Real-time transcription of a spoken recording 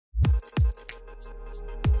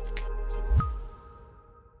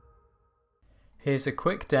Here's a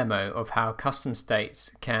quick demo of how custom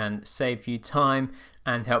states can save you time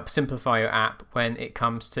and help simplify your app when it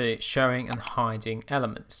comes to showing and hiding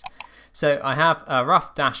elements. So I have a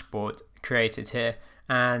rough dashboard created here,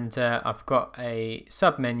 and I've got a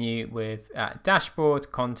submenu with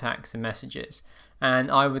dashboard, contacts and messages. And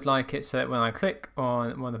I would like it so that when I click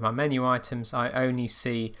on one of my menu items, I only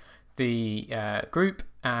see the group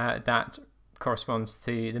that corresponds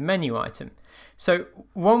to the menu item. So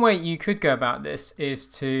one way you could go about this is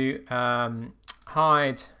to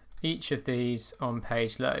hide each of these on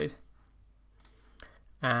page load,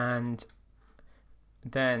 and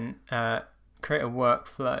then create a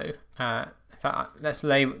workflow. In fact, let's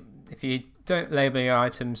label. If you don't label your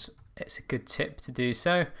items, it's a good tip to do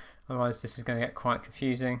so. Otherwise, this is going to get quite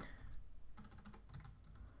confusing.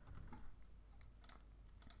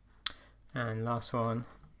 And last one.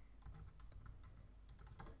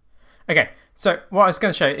 Okay, so what I was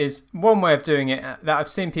going to show is one way of doing it that I've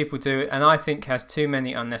seen people do, and I think has too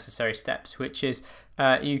many unnecessary steps, which is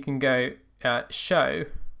you can go show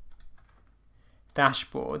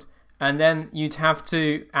dashboard, and then you'd have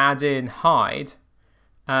to add in hide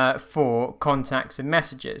for contacts and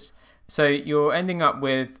messages. So you're ending up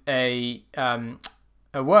with a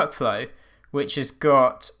workflow which has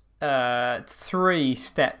got 3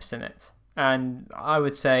 steps in it. And I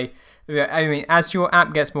would say, I mean, as your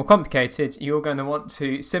app gets more complicated, you're going to want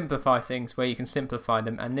to simplify things where you can simplify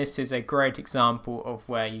them. And this is a great example of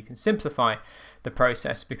where you can simplify the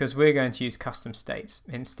process, because we're going to use custom states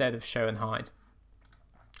instead of show and hide.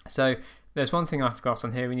 So there's one thing I forgot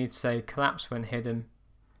on here. We need to say collapse when hidden,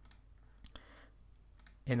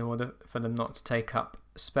 in order for them not to take up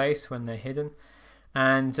space when they're hidden.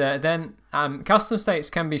 And then custom states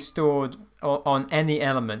can be stored on any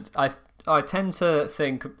element. I tend to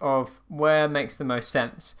think of where makes the most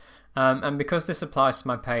sense, and because this applies to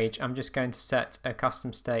my page, I'm just going to set a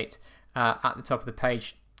custom state at the top of the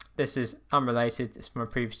page. This is unrelated, it's from a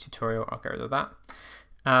previous tutorial, I'll get rid of that.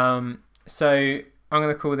 So I'm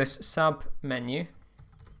going to call this sub menu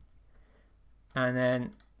and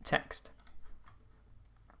then text.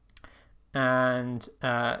 And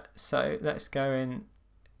so let's go in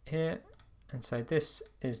here and say this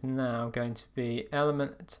is now going to be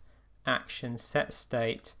element action set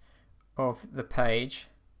state of the page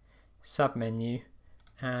submenu,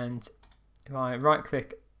 and if I right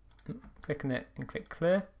click on it and click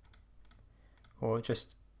clear, or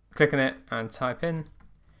just click on it and type in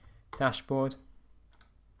dashboard,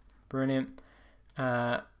 brilliant,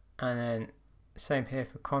 and then same here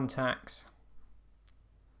for contacts.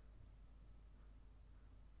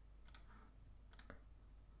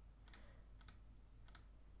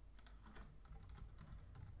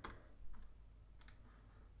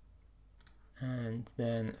 And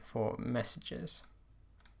then for messages.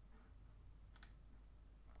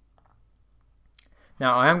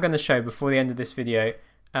 Now I am going to show before the end of this video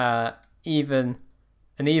an even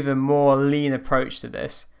more lean approach to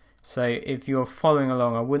this. So if you're following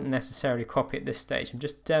along, I wouldn't necessarily copy at this stage. I'm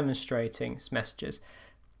just demonstrating messages,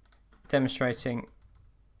 demonstrating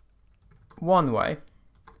one way.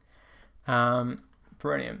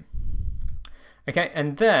 Brilliant. Okay,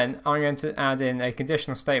 and then I'm going to add in a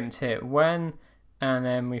conditional statement here. When, and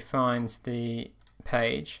then we find the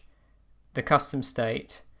page, the custom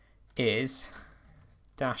state is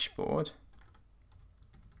dashboard.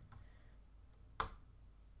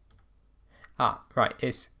 Right,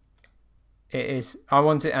 it is. I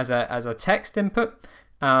want it as a text input,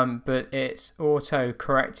 but it's auto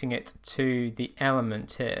correcting it to the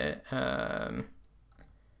element here.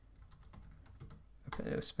 Put a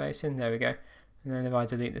little space in. There we go. And then if I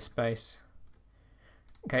delete the space,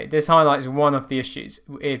 okay, this highlights one of the issues.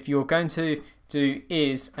 If you're going to do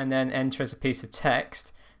is and then enter as a piece of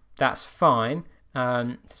text, that's fine.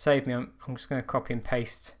 To save me, I'm just going to copy and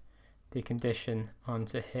paste the condition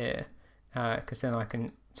onto here, because then I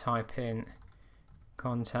can type in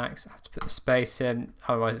contacts. I have to put the space in,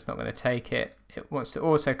 otherwise it's not going to take it. It wants to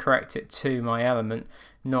also correct it to my element,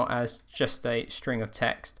 not as just a string of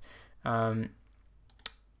text.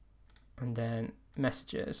 And then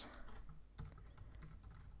messages.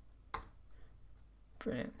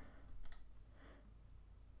 Brilliant.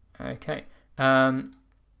 Okay,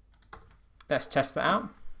 let's test that out.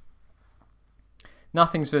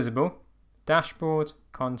 Nothing's visible. Dashboard,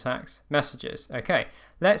 contacts, messages. Okay,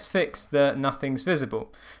 let's fix the nothing's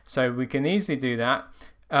visible. So we can easily do that.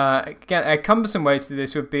 Again, a cumbersome way to do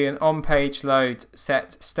this would be an on-page load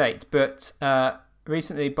set state, but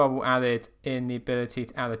recently Bubble added in the ability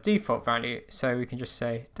to add a default value, so we can just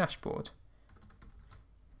say dashboard.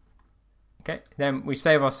 Okay, then we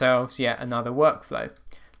save ourselves yet another workflow.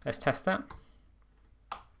 Let's test that.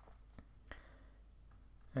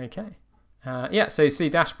 Okay. Yeah, so you see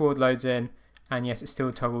dashboard loads in, and yes, it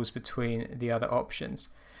still toggles between the other options.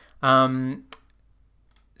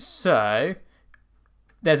 So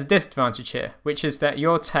there's a disadvantage here, which is that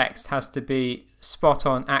your text has to be spot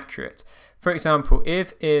on accurate. For example,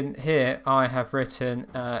 if in here I have written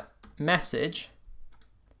message,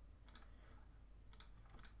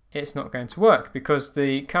 it's not going to work because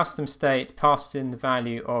the custom state passes in the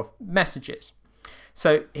value of messages.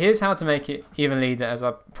 So here's how to make it even leader, as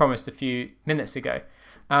I promised a few minutes ago.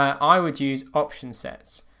 I would use option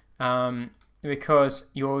sets because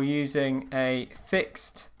you're using a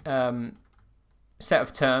fixed set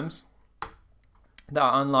of terms that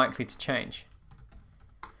are unlikely to change.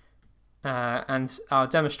 And I'll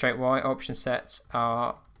demonstrate why option sets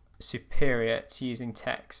are superior to using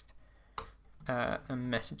text and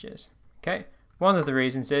messages. Okay. One of the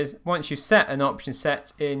reasons is once you set an option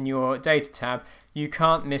set in your data tab, you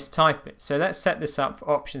can't mistype it. So let's set this up for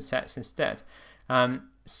option sets instead.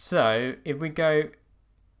 So if we go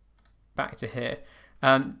back to here,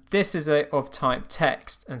 this is of type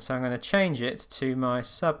text, and so I'm going to change it to my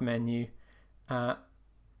submenu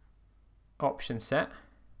option set,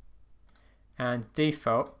 and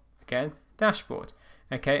default again dashboard.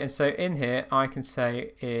 Okay, and so in here I can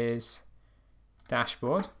say is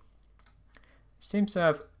dashboard. Seems to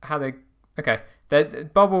have had a okay. The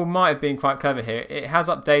bubble might have been quite clever here. It has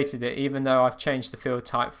updated it even though I've changed the field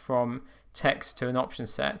type from text to an option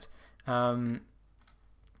set. And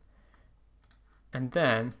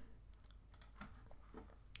then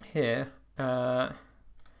here, okay,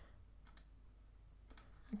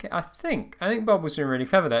 I think Bubble's been really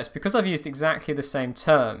clever there. It's because I've used exactly the same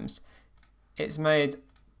terms. It's made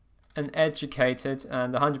an educated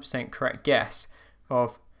and 100% correct guess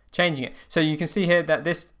of changing it. So you can see here that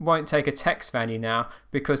this won't take a text value now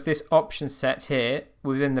because this option set here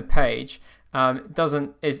within the page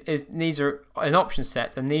these are an option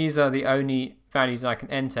set, and these are the only values I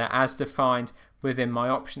can enter as defined within my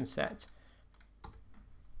option set.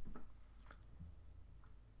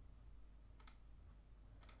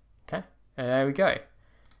 Okay, and there we go.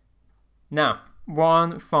 Now,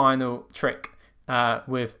 one final trick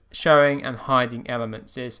with showing and hiding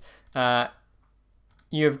elements is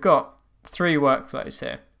you've got 3 workflows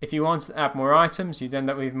here. If you want to add more items, you'd end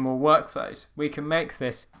up with even more workflows. We can make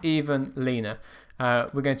this even leaner.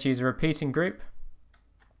 We're going to use a repeating group.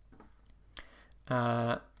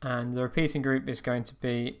 And the repeating group is going to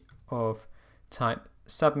be of type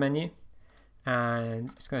submenu.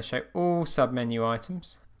 And it's going to show all submenu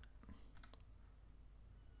items.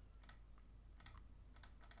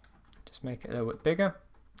 Just make it a little bit bigger.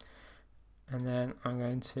 And then I'm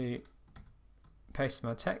going to paste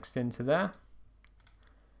my text into there.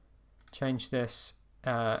 Change this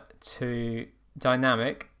to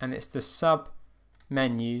dynamic, and it's the sub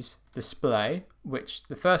menus display, which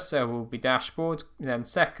the first cell will be dashboard, then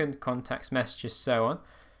second contacts, messages, so on.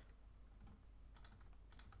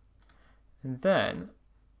 And then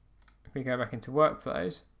if we go back into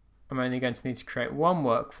workflows, I'm only going to need to create one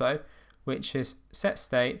workflow, which is set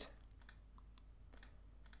state,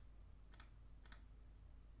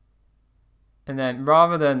 and then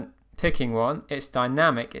rather than picking one, it's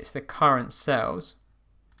dynamic, it's the current cells.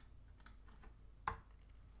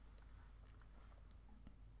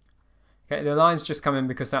 Okay, the lines just come in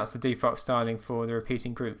because that's the default styling for the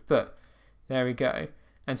repeating group, but there we go.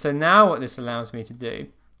 And so now what this allows me to do,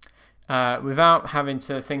 without having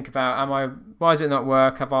to think about why does it not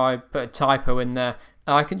work, have I put a typo in there,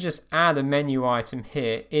 I can just add a menu item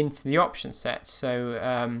here into the option set.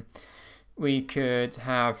 So we could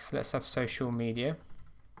have, let's have social media.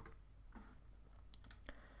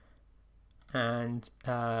 And if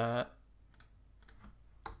I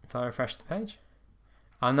refresh the page,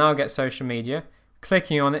 I'll now get social media.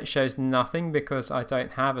 Clicking on it shows nothing because I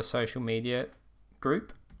don't have a social media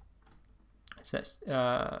group. So let's,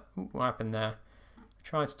 what happened there?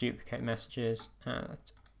 Try to duplicate messages. I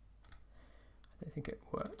don't think it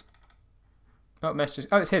worked. Oh, messages.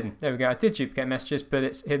 Oh, it's hidden. There we go. I did duplicate messages, but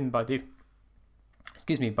it's hidden by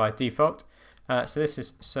default. So this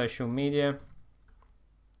is social media.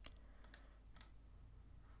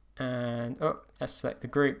 And let's select the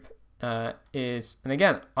group and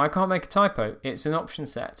again, I can't make a typo, it's an option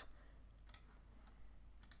set.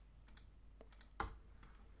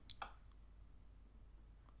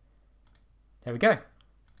 There we go.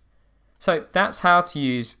 So that's how to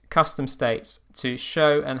use custom states to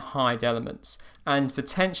show and hide elements and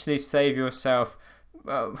potentially save yourself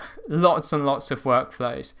lots and lots of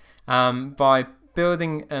workflows by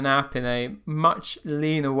building an app in a much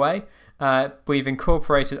leaner way. We've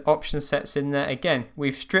incorporated option sets in there. Again,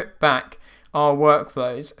 we've stripped back our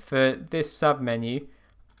workflows for this submenu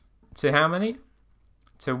to how many?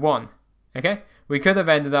 To 1. Okay, we could have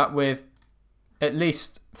ended up with at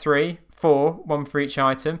least 3, 4, 1 for each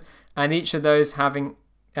item, and each of those having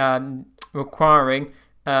requiring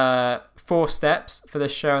 4 steps for the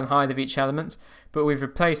show and hide of each element, but we've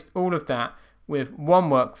replaced all of that with one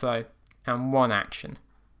workflow and one action.